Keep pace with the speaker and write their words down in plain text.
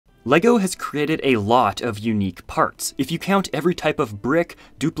LEGO has created a lot of unique parts. If you count every type of brick,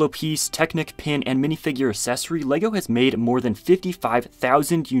 Duplo piece, Technic pin, and minifigure accessory, LEGO has made more than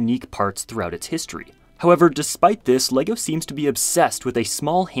 55,000 unique parts throughout its history. However, despite this, LEGO seems to be obsessed with a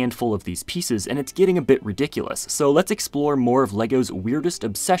small handful of these pieces, and it's getting a bit ridiculous. So let's explore more of LEGO's weirdest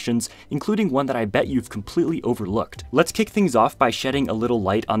obsessions, including one that I bet you've completely overlooked. Let's kick things off by shedding a little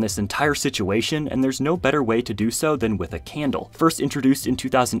light on this entire situation, and there's no better way to do so than with a candle. First introduced in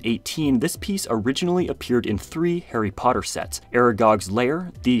 2018, this piece originally appeared in 3 Harry Potter sets: Aragog's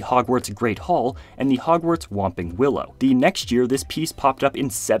Lair, the Hogwarts Great Hall, and the Hogwarts Whomping Willow. The next year, this piece popped up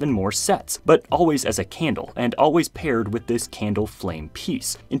in 7 more sets, but always as a candle, and always paired with this candle flame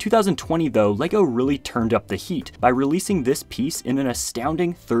piece. In 2020 though, LEGO really turned up the heat by releasing this piece in an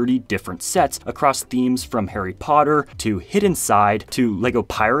astounding 30 different sets across themes from Harry Potter to Hidden Side to LEGO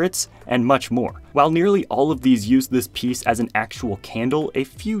Pirates and much more. While nearly all of these used this piece as an actual candle, a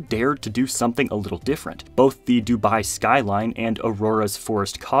few dared to do something a little different. Both the Dubai Skyline and Aurora's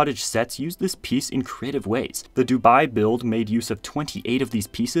Forest Cottage sets used this piece in creative ways. The Dubai build made use of 28 of these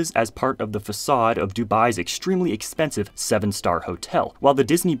pieces as part of the facade of Dubai's extremely expensive 7-star hotel, while the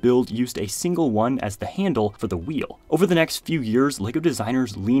Disney build used a single one as the handle for the wheel. Over the next few years, LEGO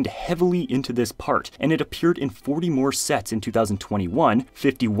designers leaned heavily into this part, and it appeared in 40 more sets in 2021,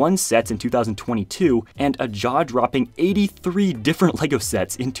 51 sets in 2022, and a jaw-dropping 83 different LEGO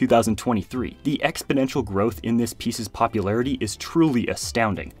sets in 2023. The exponential growth in this piece's popularity is truly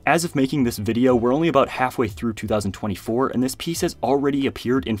astounding. As of making this video, we're only about halfway through 2024, and this piece has already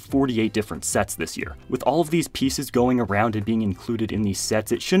appeared in 48 different sets this year. With all of these pieces going around and being included in these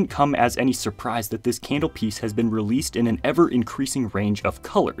sets, it shouldn't come as any surprise that this candle piece has been released in an ever-increasing range of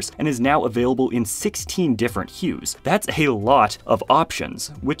colors, and is now available in 16 different hues. That's a lot of options,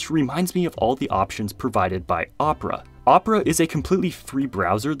 which reminds me of all the options provided by Opera. Opera is a completely free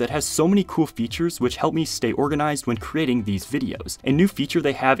browser that has so many cool features which help me stay organized when creating these videos. A new feature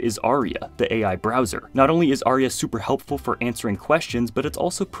they have is Aria, the AI browser. Not only is Aria super helpful for answering questions, but it's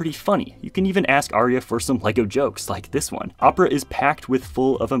also pretty funny. You can even ask Aria for some LEGO jokes like this one. Opera is packed with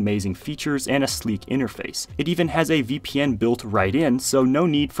full of amazing features and a sleek interface. It even has a VPN built right in, so no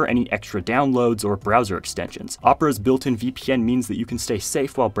need for any extra downloads or browser extensions. Opera's built-in VPN means that you can stay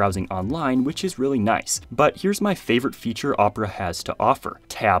safe while browsing online, which is really nice. But here's my favorite feature Opera has to offer: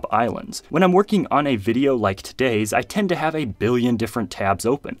 tab islands. When I'm working on a video like today's, I tend to have a billion different tabs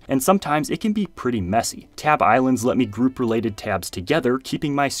open, and sometimes it can be pretty messy. Tab islands let me group related tabs together,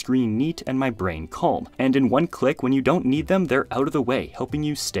 keeping my screen neat and my brain calm. And in one click, when you don't need them, they're out of the way, helping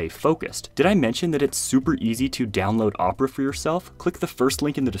you stay focused. Did I mention that it's super easy to download Opera for yourself? Click the first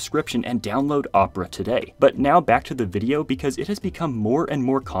link in the description and download Opera today. But now back to the video, because it has become more and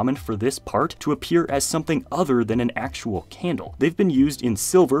more common for this part to appear as something other than an actual candle. They've been used in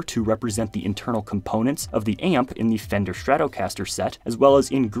silver to represent the internal components of the amp in the Fender Stratocaster set, as well as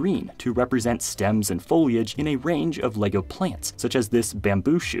in green to represent stems and foliage in a range of LEGO plants, such as this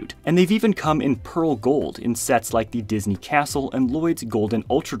bamboo shoot. And they've even come in pearl gold in sets like the Disney Castle and Lloyd's Golden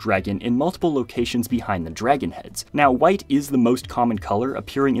Ultra Dragon in multiple locations behind the dragon heads. Now, white is the most common color,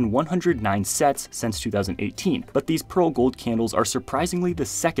 appearing in 109 sets since 2018, but these pearl gold candles are surprisingly the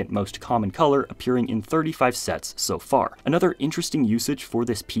second most common color, appearing in 35 sets so far. Another interesting usage for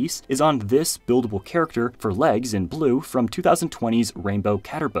this piece is on this buildable character for legs in blue from 2020's Rainbow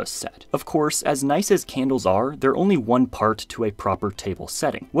Catterbus set. Of course, as nice as candles are, they're only one part to a proper table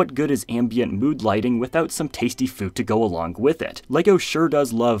setting. What good is ambient mood lighting without some tasty food to go along with it? LEGO sure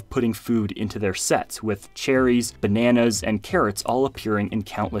does love putting food into their sets, with cherries, bananas, and carrots all appearing in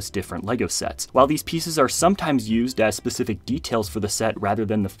countless different LEGO sets. While these pieces are sometimes used as specific details for the set rather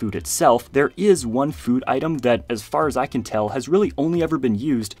than the food itself, there is one food item that, as far as I can tell, has really only ever been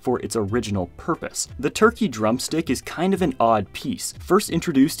used for its original purpose. The turkey drumstick is kind of an odd piece. First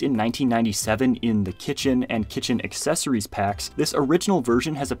introduced in 1997 in the kitchen and kitchen accessories packs, this original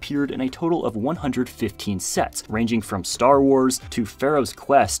version has appeared in a total of 115 sets, ranging from Star Wars to Pharaoh's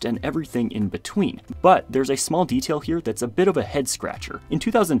Quest and everything in between. But there's a small detail here that's a bit of a head scratcher. In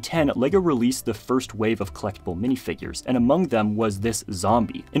 2010, LEGO released the first wave of collectible minifigures, and among them was this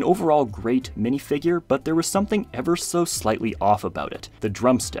zombie. An overall great minifigure, but there was something ever so slightly off about it: the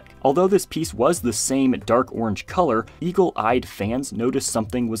drumstick. Although this piece was the same dark orange color, eagle-eyed fans noticed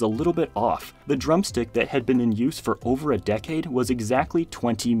something was a little bit off. The drumstick that had been in use for over a decade was exactly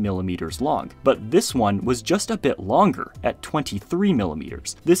 20 millimeters long, but this one was just a bit longer at 23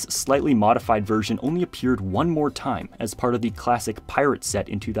 millimeters. This slightly modified version only appeared one more time as part of the classic pirate set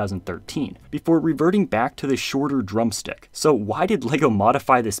in 2013, before reverting back to the shorter drumstick. So why did LEGO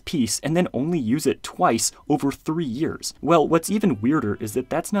modify this piece and then only use it twice over 3 years. Well, what's even weirder is that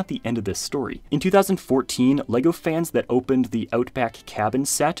that's not the end of this story. In 2014, LEGO fans that opened the Outback Cabin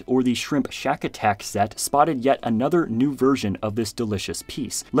set or the Shrimp Shack Attack set spotted yet another new version of this delicious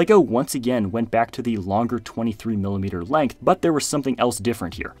piece. LEGO once again went back to the longer 23mm length, but there was something else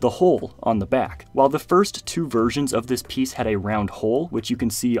different here: the hole on the back. While the first two versions of this piece had a round hole, which you can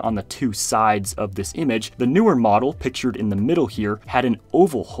see on the two sides of this image, the newer model, pictured in the middle here, had an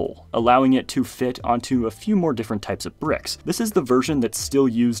oval hole, allowing it to fit onto a few more different types of bricks. This is the version that's still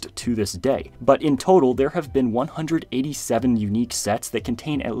used to this day, but in total there have been 187 unique sets that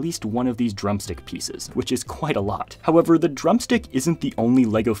contain at least one of these drumstick pieces, which is quite a lot. However, the drumstick isn't the only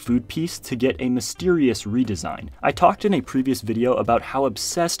LEGO food piece to get a mysterious redesign. I talked in a previous video about how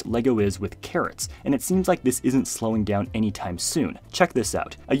obsessed LEGO is with carrots, and it seems like this isn't slowing down anytime soon. Check this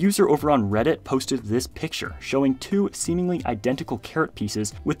out. A user over on Reddit posted this picture showing two seemingly identical carrot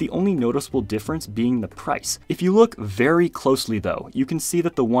pieces, with the only noticeable difference being the price. If you look very closely though, you can see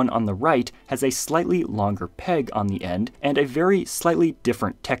that the one on the right has a slightly longer peg on the end and a very slightly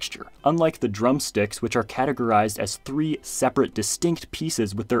different texture. Unlike the drumsticks, which are categorized as three separate distinct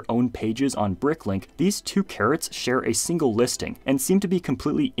pieces with their own pages on Bricklink, these two carrots share a single listing and seem to be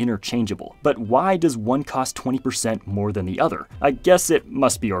completely interchangeable. But why does one cost 20% more than the other? I guess it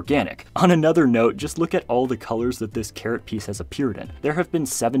must be organic. On another note, just look at all the colors that this carrot piece has appeared in. There have been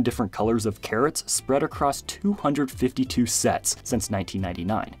 7 different colors of carrots spread across 252 sets since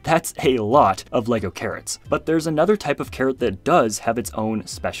 1999. That's a lot of LEGO carrots. But there's another type of carrot that does have its own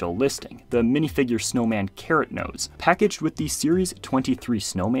special listing: the minifigure snowman carrot nose. Packaged with the Series 23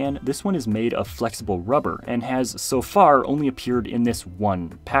 snowman, this one is made of flexible rubber and has so far only appeared in this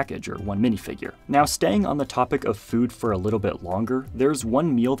one package, or one minifigure. Now, staying on the topic of food for a little bit longer, there's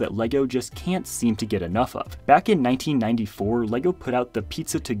one meal that LEGO just can't seem to get enough of. Back in 1994, LEGO put out the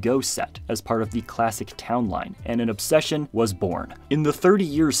Pizza to Go set as part of the classic Town line, and an obsession was born. In the 30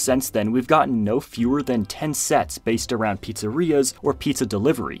 years since then, we've gotten no fewer than 10 sets based around pizzerias or pizza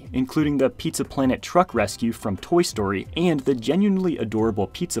delivery, including the Pizza Planet Truck Rescue from Toy Story and the genuinely adorable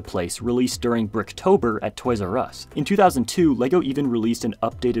pizza place released during Bricktober at Toys R Us. In 2002, LEGO even released an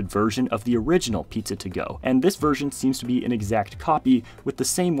updated version of the original Pizza to Go, and this version seems to be an exact copy with the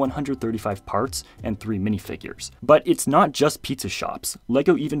same 135 parts and 3 minifigures. But it's not just pizza shops.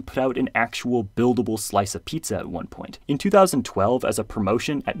 LEGO even put out an actual buildable slice of pizza at one point. In 2012, as a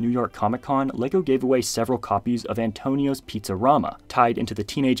promotion at New York Comic Con, LEGO gave away several copies of Antonio's Pizzarama, tied into the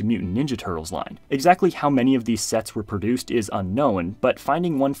Teenage Mutant Ninja Turtles line. Exactly how many of these sets were produced is unknown, but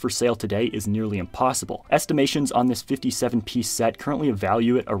finding one for sale today is nearly impossible. Estimations on this 57-piece set currently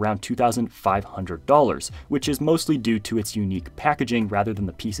value it around $2,500, which is mostly due to its unique packaging rather than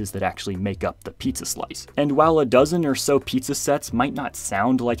the pieces that actually make up the pizza slice. And while a dozen or so pizza sets might not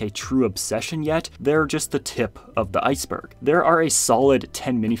sound like a true obsession yet, they're just the tip of the iceberg. There are a solid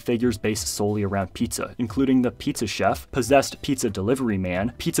 10 minifigures based solely around pizza, including the Pizza Chef, Possessed Pizza Delivery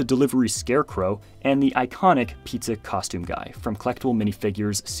Man, Pizza Delivery Scarecrow, and the iconic Pizza Costume Guy from Collectible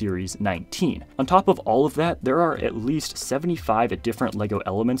Minifigures Series 19. On top of all of that, there are at least 75 different LEGO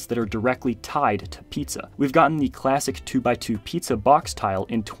elements that are directly tied to pizza. We've gotten the classic 2x2 pizza box tile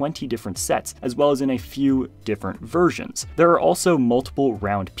in 20 different sets, as well as in a few different versions. There are also multiple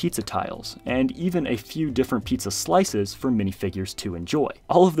round pizza tiles, and even a few different pizza slices for minifigures to enjoy.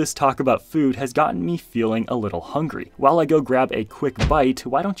 All of this talk about food has gotten me feeling a little hungry. While I go grab a quick bite,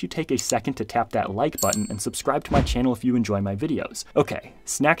 why don't you take a second to tap that like button and subscribe to my channel if you enjoy my videos. Okay,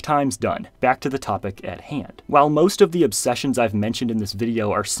 snack time's done. Back to the topic at hand. While most of the obsessions I've mentioned in this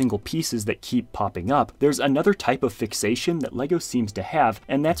video are single pieces that keep popping up, there's another type of fixation that LEGO seems to have,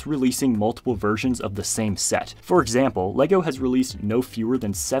 and that's releasing multiple versions of the same set. For example, LEGO has released no fewer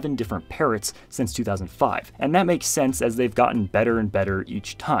than 7 different parrots since 2005, and that makes sense as they've gotten better and better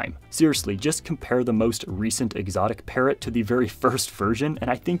each time. Seriously, just compare the most recent exotic parrot to the very first version, and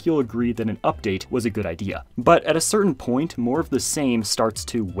I think you'll agree that an update was a good idea. But at a certain point, more of the same starts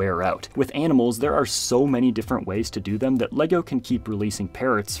to wear out. With animals, there are so many different ways to do them that LEGO can keep releasing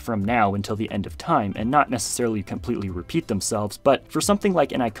parrots from now until the end of time and not necessarily completely repeat themselves, but for something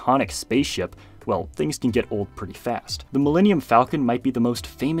like an iconic spaceship, well, things can get old pretty fast. The Millennium Falcon might be the most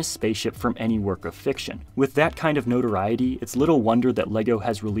famous spaceship from any work of fiction. With that kind of notoriety, it's little wonder that LEGO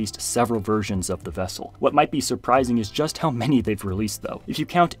has released several versions of the vessel. What might be surprising is just how many they've released though. If you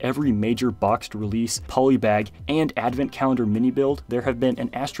count every major boxed release, polybag, and advent calendar mini build, there have been an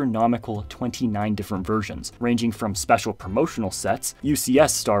astronomical 29 different versions, ranging from special promotional sets,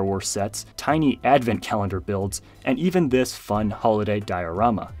 UCS Star Wars sets, tiny advent calendar builds, and even this fun holiday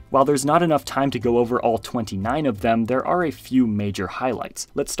diorama. While there's not enough time to go over all 29 of them, there are a few major highlights.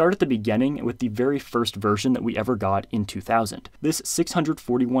 Let's start at the beginning with the very first version that we ever got in 2000. This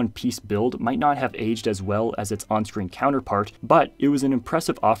 641-piece build might not have aged as well as its on-screen counterpart, but it was an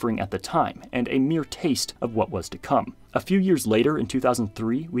impressive offering at the time, and a mere taste of what was to come. A few years later, in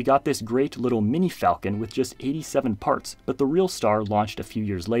 2003, we got this great little mini Falcon with just 87 parts, but the real star launched a few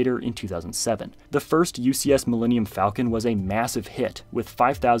years later in 2007. The first UCS Millennium Falcon was a massive hit, with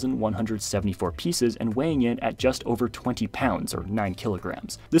 5,174 pieces and weighing in at just over 20 pounds, or 9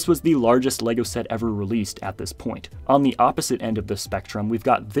 kilograms. This was the largest LEGO set ever released at this point. On the opposite end of the spectrum, we've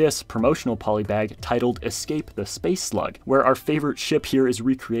got this promotional polybag titled Escape the Space Slug, where our favorite ship here is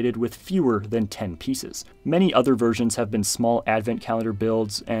recreated with fewer than 10 pieces. Many other versions have been small advent calendar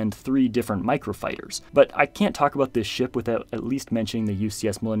builds and 3 different microfighters, but I can't talk about this ship without at least mentioning the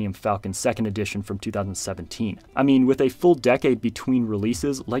UCS Millennium Falcon 2nd edition from 2017. I mean, with a full decade between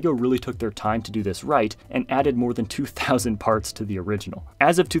releases, LEGO really took their time to do this right and added more than 2,000 parts to the original.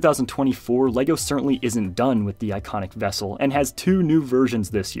 As of 2024, LEGO certainly isn't done with the iconic vessel and has 2 new versions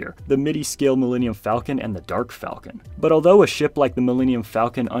this year, the midi-scale Millennium Falcon and the Dark Falcon. But although a ship like the Millennium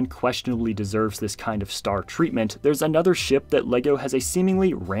Falcon unquestionably deserves this kind of star treatment, there's another ship that LEGO has a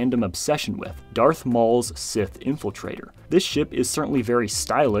seemingly random obsession with, Darth Maul's Sith Infiltrator. This ship is certainly very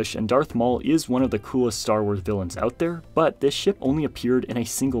stylish, and Darth Maul is one of the coolest Star Wars villains out there, but this ship only appeared in a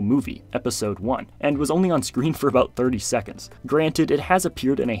single movie, Episode 1, and was only on screen for about 30 seconds. Granted, it has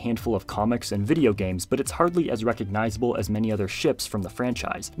appeared in a handful of comics and video games, but it's hardly as recognizable as many other ships from the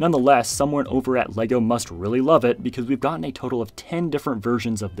franchise. Nonetheless, someone over at LEGO must really love it, because we've gotten a total of 10 different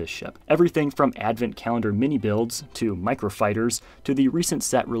versions of this ship. Everything from advent calendar mini builds, to microfighters, to the recent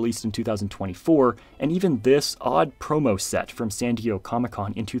set released in 2024, and even this odd promo set from San Diego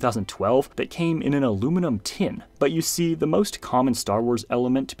Comic-Con in 2012 that came in an aluminum tin. But you see, the most common Star Wars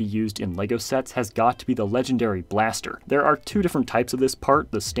element to be used in LEGO sets has got to be the legendary blaster. There are 2 different types of this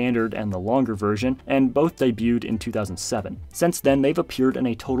part, the standard and the longer version, and both debuted in 2007. Since then, they've appeared in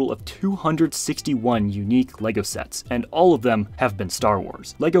a total of 261 unique LEGO sets, and all of them have been Star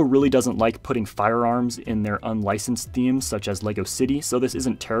Wars. LEGO really doesn't like putting firearms in their unlicensed themes, such as LEGO City, so this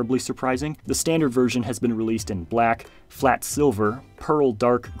isn't terribly surprising. The standard version has been released in black, flat silver, pearl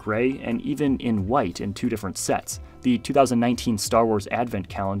dark gray, and even in white in 2 different sets, the 2019 Star Wars Advent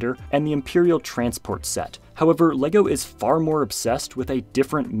Calendar and the Imperial Transport set. However, LEGO is far more obsessed with a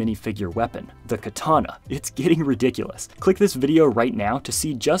different minifigure weapon, the katana. It's getting ridiculous. Click this video right now to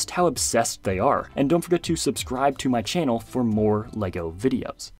see just how obsessed they are, and don't forget to subscribe to my channel for more LEGO videos.